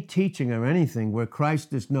any teaching or anything where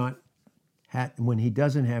Christ does not, when he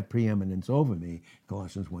doesn't have preeminence over me,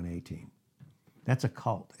 Colossians 1:18. That's a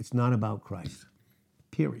cult. It's not about Christ.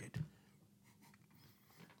 Period.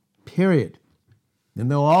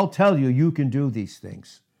 And they'll all tell you you can do these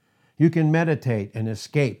things. You can meditate and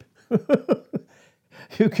escape.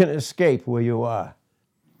 You can escape where you are.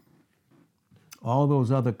 All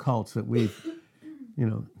those other cults that we've,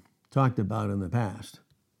 talked about in the past.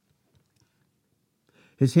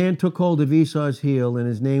 His hand took hold of Esau's heel, and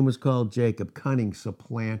his name was called Jacob, cunning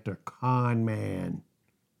supplanter, con man.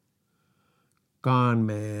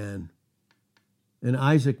 And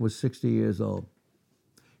Isaac was 60 years old.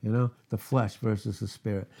 The flesh versus the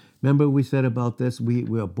spirit. Remember we said about this? We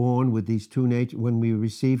are born with these two natures. When we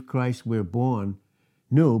receive Christ, we're born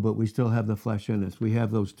new, but we still have the flesh in us. We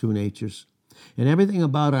have those two natures. And everything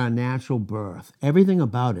about our natural birth, everything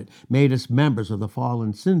about it made us members of the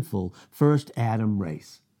fallen, sinful first Adam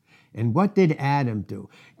race. And what did Adam do?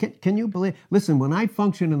 Can you believe? Listen, when I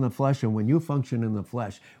function in the flesh and when you function in the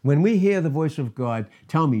flesh, when we hear the voice of God,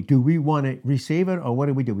 tell me, do we want to receive it, or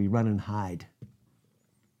what do? We run and hide.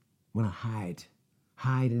 We want to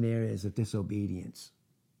hide in areas of disobedience,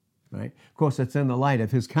 right? Of course, it's in the light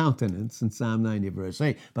of his countenance in Psalm 90, verse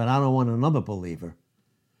 8, but I don't want another believer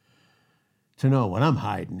to know what I'm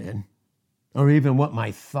hiding in, or even what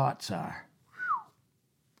my thoughts are.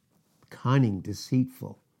 Cunning,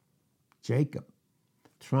 deceitful. Jacob,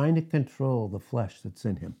 trying to control the flesh that's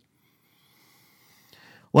in him.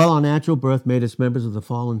 Well, our natural birth made us members of the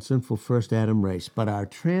fallen, sinful first Adam race, but our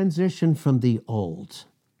transition from the old,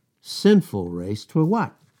 sinful race to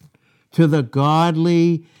what? To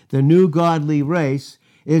the new godly race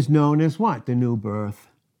is known as what? The new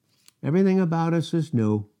birth. Everything about us is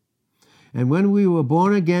new. And when we were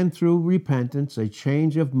born again through repentance, a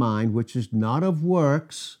change of mind, which is not of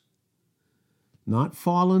works, not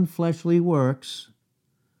fallen fleshly works,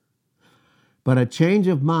 but a change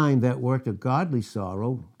of mind that worked a godly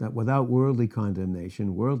sorrow, that without worldly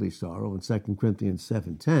condemnation, worldly sorrow, in 2 Corinthians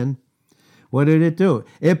 7:10, what did it do?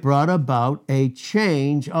 It brought about a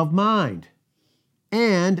change of mind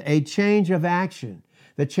and a change of action.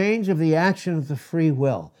 The change of the action of the free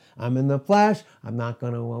will. I'm in the flesh. I'm not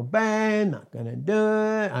going to obey. Not going to do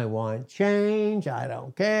it. I want change. I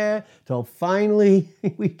don't care. Till finally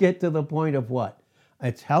we get to the point of what?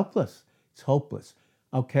 It's helpless. It's hopeless.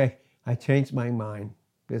 Okay, I changed my mind.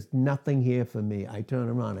 There's nothing here for me. I turn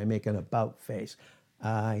around. I make an about face.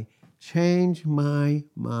 I change my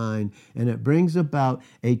mind. And it brings about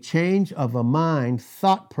a change of a mind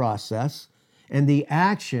thought process and the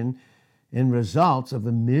action and results of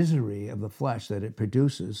the misery of the flesh that it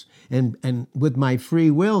produces. And with my free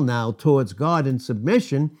will now towards God in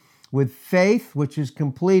submission, with faith, which is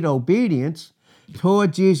complete obedience,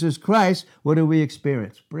 toward Jesus Christ, what do we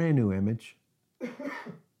experience? Brand new image.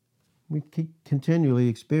 We continually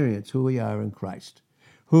experience who we are in Christ.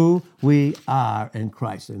 Who we are in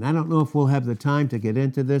Christ. And I don't know if we'll have the time to get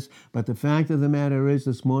into this, but the fact of the matter is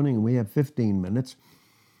this morning, and we have 15 minutes,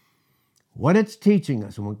 what it's teaching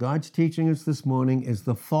us and what God's teaching us this morning is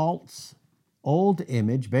the false old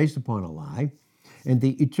image based upon a lie and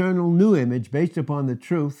the eternal new image based upon the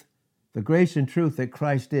truth, the grace and truth that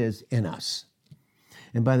Christ is in us.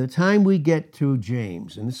 And by the time we get to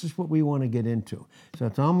James, and this is what we want to get into, so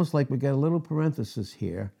it's almost like we got a little parenthesis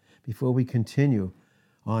here before we continue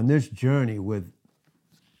on this journey with,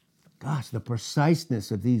 the preciseness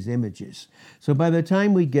of these images. So by the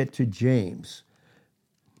time we get to James,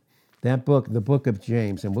 that book, the book of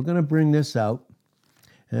James, and we're going to bring this out.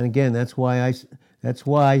 And again, that's why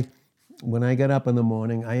when I get up in the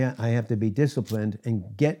morning, I have to be disciplined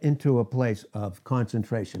and get into a place of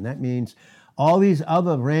concentration. That means All these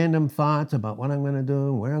other random thoughts about what I'm going to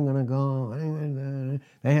do, where I'm going to go,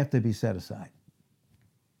 they have to be set aside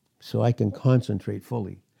so I can concentrate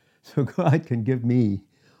fully, so God can give me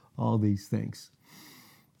all these things.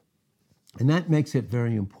 And that makes it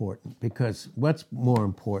very important, because what's more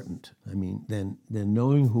important, than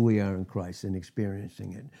knowing who we are in Christ and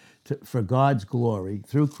experiencing it for God's glory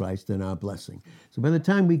through Christ and our blessing. So by the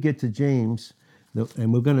time we get to James,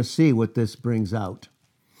 and we're going to see what this brings out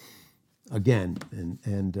again,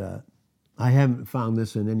 and I haven't found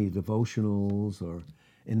this in any devotionals or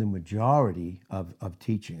in the majority of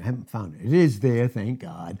teaching. I haven't found it. It is there, thank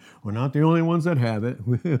God. We're not the only ones that have it.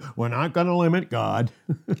 We're not going to limit God.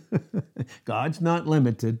 God's not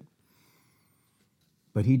limited.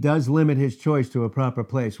 But he does limit his choice to a proper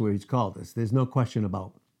place where he's called us. There's no question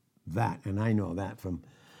about that. And I know that from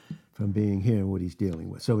being here and what he's dealing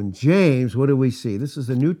with. So in James, what do we see? This is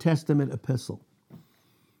a New Testament epistle.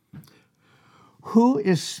 Who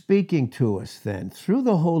is speaking to us then through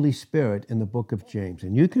the Holy Spirit in the book of James?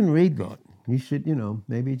 And you can read that. You should,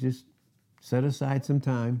 maybe just set aside some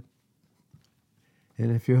time.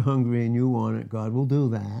 And if you're hungry and you want it, God will do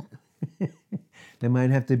that. There might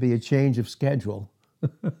have to be a change of schedule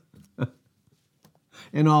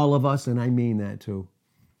in all of us, and I mean that too.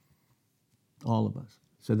 All of us,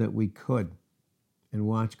 so that we could and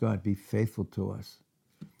watch God be faithful to us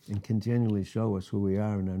and continually show us who we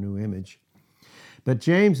are in our new image. But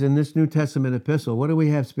James, in this New Testament epistle, what do we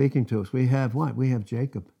have speaking to us? We have what? We have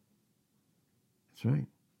Jacob. That's right.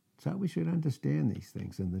 That's how we should understand these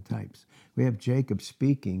things in the types. We have Jacob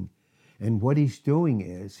speaking, and what he's doing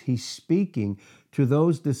is he's speaking to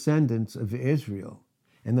those descendants of Israel.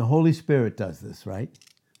 And the Holy Spirit does this, right?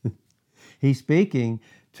 He's speaking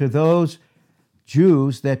to those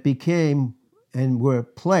Jews that became and were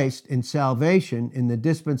placed in salvation in the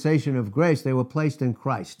dispensation of grace. They were placed in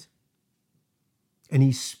Christ. And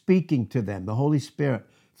he's speaking to them, the Holy Spirit,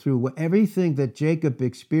 through everything that Jacob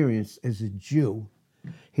experienced as a Jew.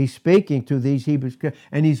 He's speaking to these Hebrews.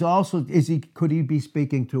 And he's also, could he be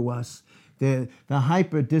speaking to us? The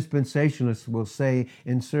hyper-dispensationalists will say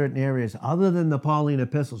in certain areas, other than the Pauline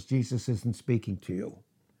epistles, Jesus isn't speaking to you.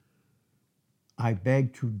 I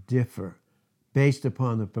beg to differ based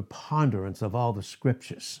upon the preponderance of all the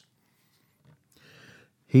scriptures.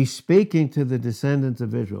 He's speaking to the descendants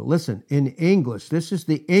of Israel. Listen, in English, this is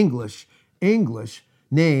the English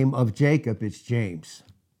name of Jacob. It's James.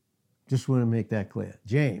 Just want to make that clear.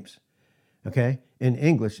 James, okay? In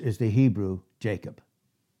English is the Hebrew Jacob.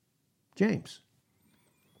 James.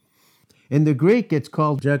 In the Greek, it's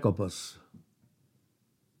called Jacobus.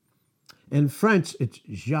 In French, it's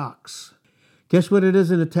Jacques. Guess what it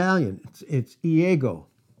is in Italian? It's Diego.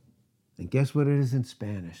 And guess what it is in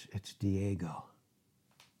Spanish? It's Diego.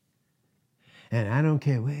 And I don't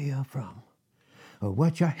care where you're from or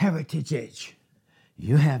what your heritage is.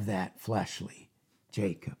 You have that fleshly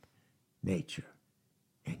Jacob nature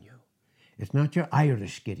in you. It's not your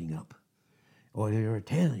Irish getting up or your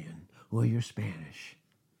Italian or your Spanish.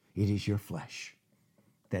 It is your flesh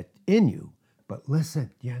that's in you. But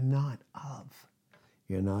listen, you're not of.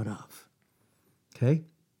 You're not of. Okay?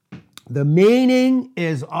 The meaning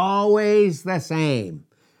is always the same.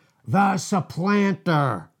 The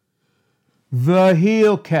supplanter. The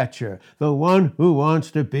heel catcher, the one who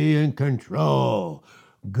wants to be in control.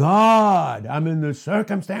 God, I'm in this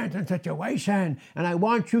circumstance and situation, and I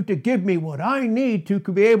want you to give me what I need to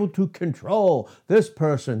be able to control this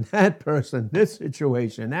person, this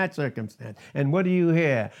situation, that circumstance. And what do you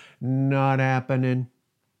hear? Not happening.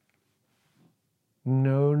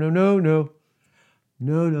 No.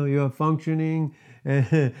 No, you're functioning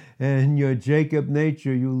and your Jacob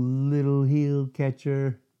nature, you little heel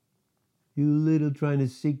catcher. You little trying to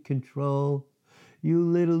seek control. You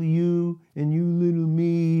little you and you little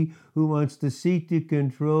me who wants to seek to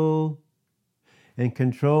control and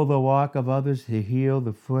control the walk of others, to heal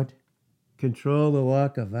the foot. Control the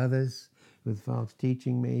walk of others with false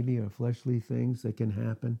teaching maybe or fleshly things that can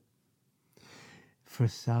happen for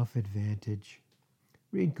self-advantage.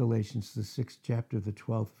 Read Galatians, the 6th chapter, the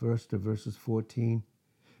 12th verse to verses 14.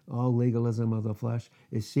 All legalism of the flesh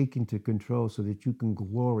is seeking to control so that you can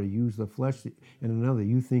glory, use the flesh and another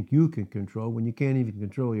you think you can control when you can't even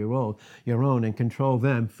control your own and control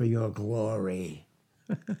them for your glory.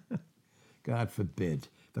 God forbid.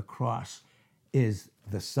 The cross is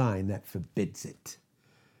the sign that forbids it.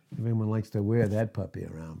 Everyone likes to wear that puppy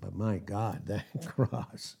around, but my God, that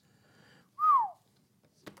cross.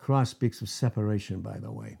 Cross speaks of separation, by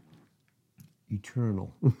the way.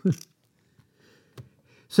 Eternal.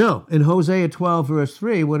 So, in Hosea 12, verse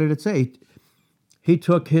 3, what did it say? He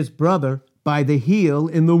took his brother by the heel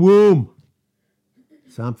in the womb.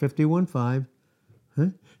 Psalm 51:5. Huh?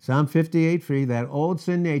 Psalm 58:3, that old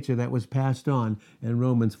sin nature that was passed on, and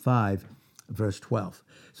Romans 5, verse 12.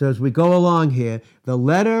 So as we go along here, the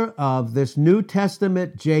letter of this New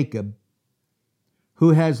Testament Jacob,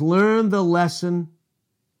 who has learned the lesson,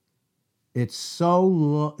 it's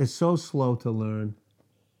so slow to learn.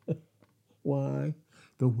 Why?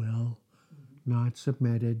 The will, not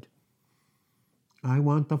submitted. I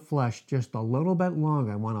want the flesh just a little bit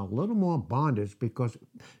longer. I want a little more bondage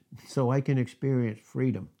so I can experience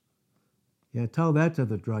freedom. Yeah, tell that to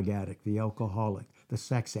the drug addict, the alcoholic, the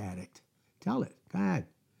sex addict. Tell it. Go ahead.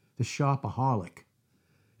 The shopaholic.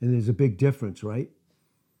 And there's a big difference, right?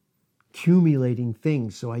 Accumulating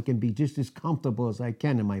things so I can be just as comfortable as I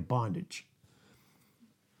can in my bondage.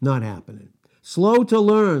 Not happening. Slow to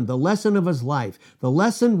learn the lesson of his life, the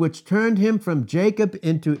lesson which turned him from Jacob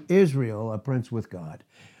into Israel, a prince with God.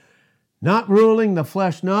 Not ruling the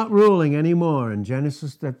flesh, not ruling anymore in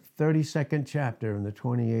Genesis, the 32nd chapter and the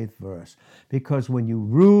 28th verse. Because when you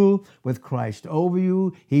rule with Christ over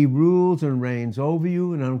you, he rules and reigns over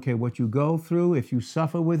you. And I don't care what you go through. If you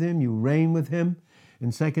suffer with him, you reign with him.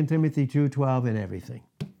 In 2 Timothy 2:12 and everything.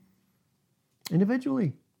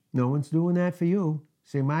 Individually. No one's doing that for you.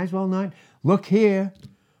 So you might as well not look here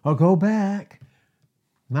or go back.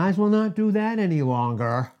 Might as well not do that any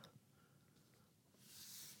longer.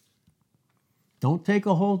 Don't take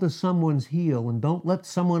a hold of someone's heel, and don't let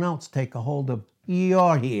someone else take a hold of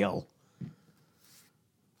your heel.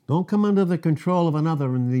 Don't come under the control of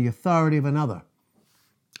another and the authority of another.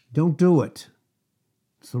 Don't do it.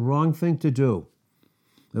 It's the wrong thing to do.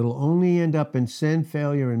 It'll only end up in sin,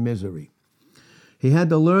 failure, and misery. He had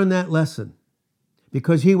to learn that lesson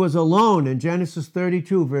because he was alone in Genesis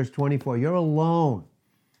 32, verse 24. You're alone.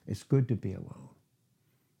 It's good to be alone.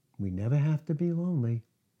 We never have to be lonely.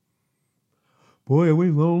 Boy, are we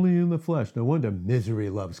lonely in the flesh. No wonder misery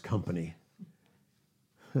loves company.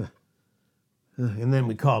 And then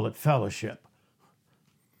we call it fellowship.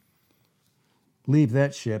 Leave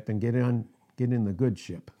that ship and get in the good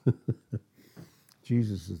ship.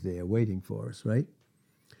 Jesus is there waiting for us, right?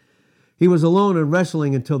 He was alone and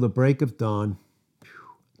wrestling until the break of dawn.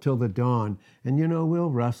 Till the dawn. And we'll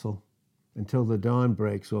wrestle until the dawn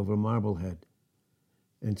breaks over Marblehead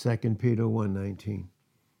in 2 Peter 1:19.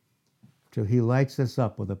 Till he lights us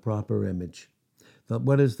up with a proper image.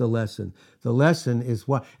 What is the lesson? The lesson is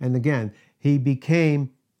what? And again, he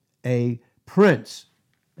became a prince.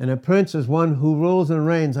 And a prince is one who rules and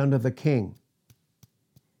reigns under the king.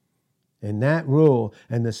 And that rule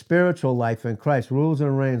and the spiritual life in Christ rules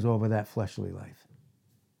and reigns over that fleshly life.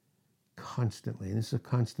 Constantly. And this is a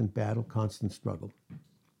constant battle, constant struggle.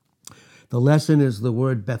 The lesson is the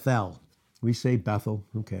word Bethel. We say Bethel,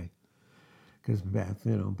 okay. Because Beth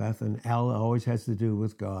and El always has to do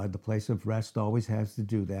with God. The place of rest always has to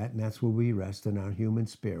do that. And that's where we rest in our human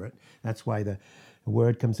spirit. That's why the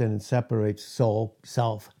word comes in and separates soul,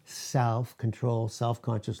 self-control,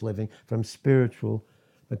 self-conscious living from spiritual,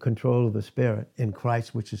 the control of the spirit in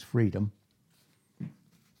Christ, which is freedom,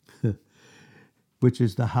 which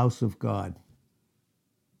is the house of God.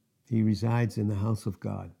 He resides in the house of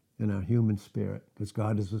God, in our human spirit, because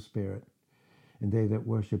God is a spirit. And they that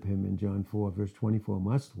worship him in John 4, verse 24,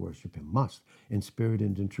 must worship him, must, in spirit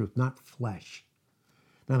and in truth, not flesh.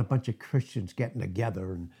 Not a bunch of Christians getting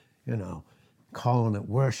together and, calling it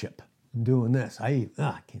worship and doing this. I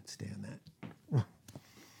can't stand that.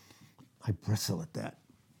 I bristle at that.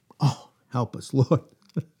 Oh, help us, Lord.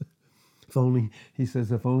 If only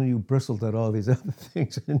you bristled at all these other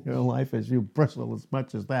things in your life as you bristle as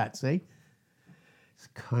much as that, see? It's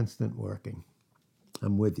constant working.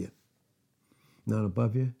 I'm with you. Not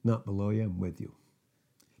above you, not below you, I'm with you.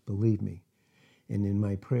 Believe me. And in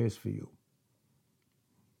my prayers for you.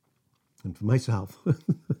 And for myself.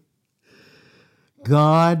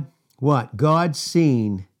 God, what? God's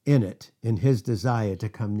seen in it, in his desire to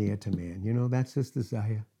come near to man. That's his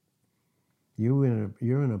desire. You're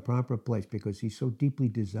in a proper place because he so deeply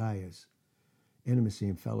desires intimacy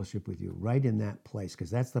and fellowship with you, right in that place, because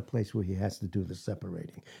that's the place where he has to do the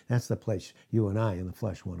separating. That's the place you and I in the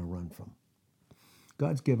flesh want to run from.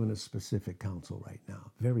 God's given us specific counsel right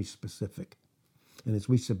now, very specific. And as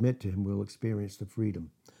we submit to him, we'll experience the freedom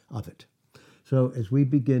of it. So as we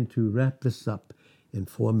begin to wrap this up in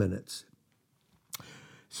 4 minutes.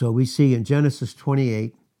 So we see in Genesis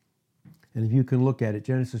 28, and if you can look at it,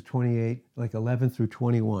 Genesis 28, like 11 through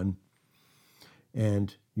 21,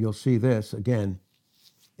 and you'll see this again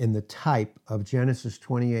in the type of Genesis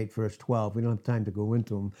 28, verse 12. We don't have time to go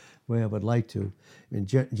into them the way I would like to. In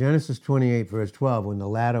Genesis 28, verse 12, when the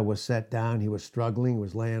ladder was set down, he was struggling, he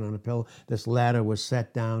was laying on a pillow. This ladder was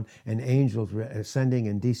set down, and angels were ascending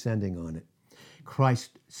and descending on it.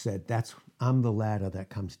 Christ said, I'm the ladder that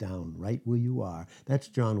comes down right where you are. That's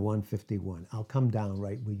John 1:51. I'll come down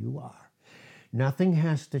right where you are. Nothing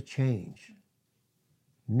has to change.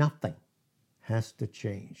 Nothing has to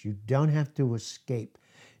change. You don't have to escape.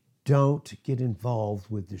 Don't get involved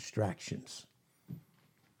with distractions.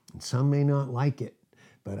 And some may not like it,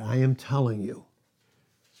 but I am telling you,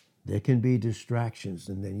 there can be distractions,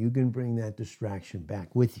 and then you can bring that distraction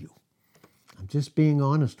back with you. I'm just being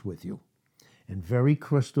honest with you and very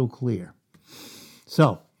crystal clear.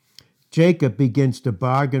 So, Jacob begins to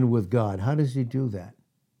bargain with God. How does he do that?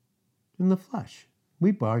 In the flesh.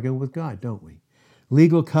 We bargain with God, don't we?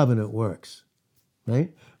 Legal covenant works.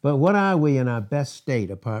 Right? But what are we in our best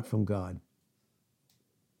state apart from God?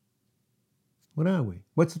 What are we?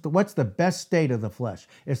 What's the best state of the flesh?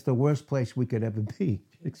 It's the worst place we could ever be,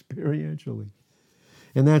 experientially.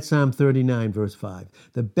 And that's Psalm 39, verse 5.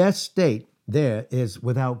 The best state there is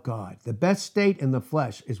without God. The best state in the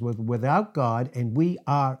flesh is without God, and we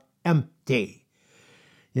are empty.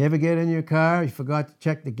 You ever get in your car, you forgot to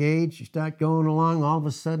check the gauge, you start going along, all of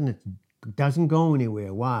a sudden it doesn't go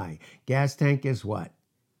anywhere. Why? Gas tank is what?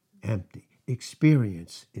 Empty.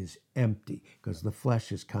 Experience is empty because the flesh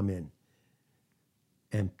has come in.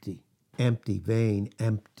 Empty. Empty vein,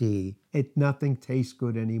 empty. Nothing tastes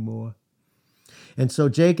good anymore. And so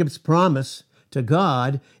Jacob's promise to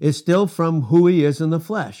God is still from who he is in the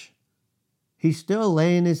flesh. He's still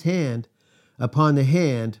laying his hand upon the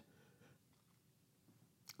hand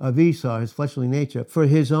of Esau, his fleshly nature, for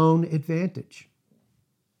his own advantage.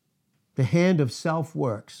 The hand of self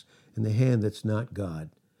works and the hand that's not God.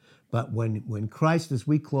 But when Christ, as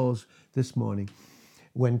we close this morning,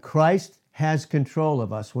 when Christ has control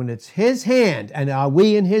of us, when it's his hand, and are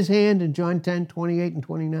we in his hand in John 10, 28 and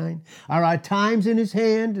 29? Are our times in his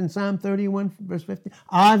hand in Psalm 31, verse 50?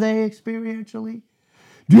 Are they experientially?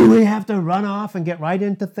 Do we have to run off and get right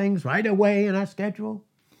into things right away in our schedule?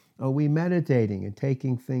 Or are we meditating and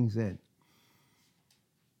taking things in?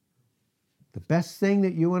 The best thing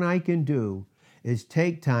that you and I can do is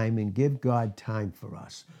take time and give God time for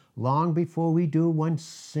us, long before we do one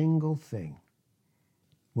single thing.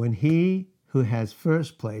 When he who has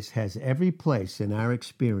first place has every place in our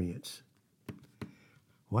experience,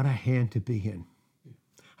 what a hand to be in.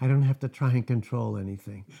 I don't have to try and control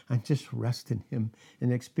anything. I just rest in him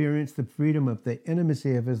and experience the freedom of the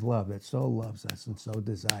intimacy of his love that so loves us and so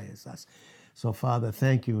desires us. So, Father,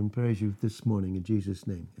 thank you and praise you this morning in Jesus'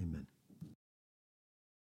 name. Amen.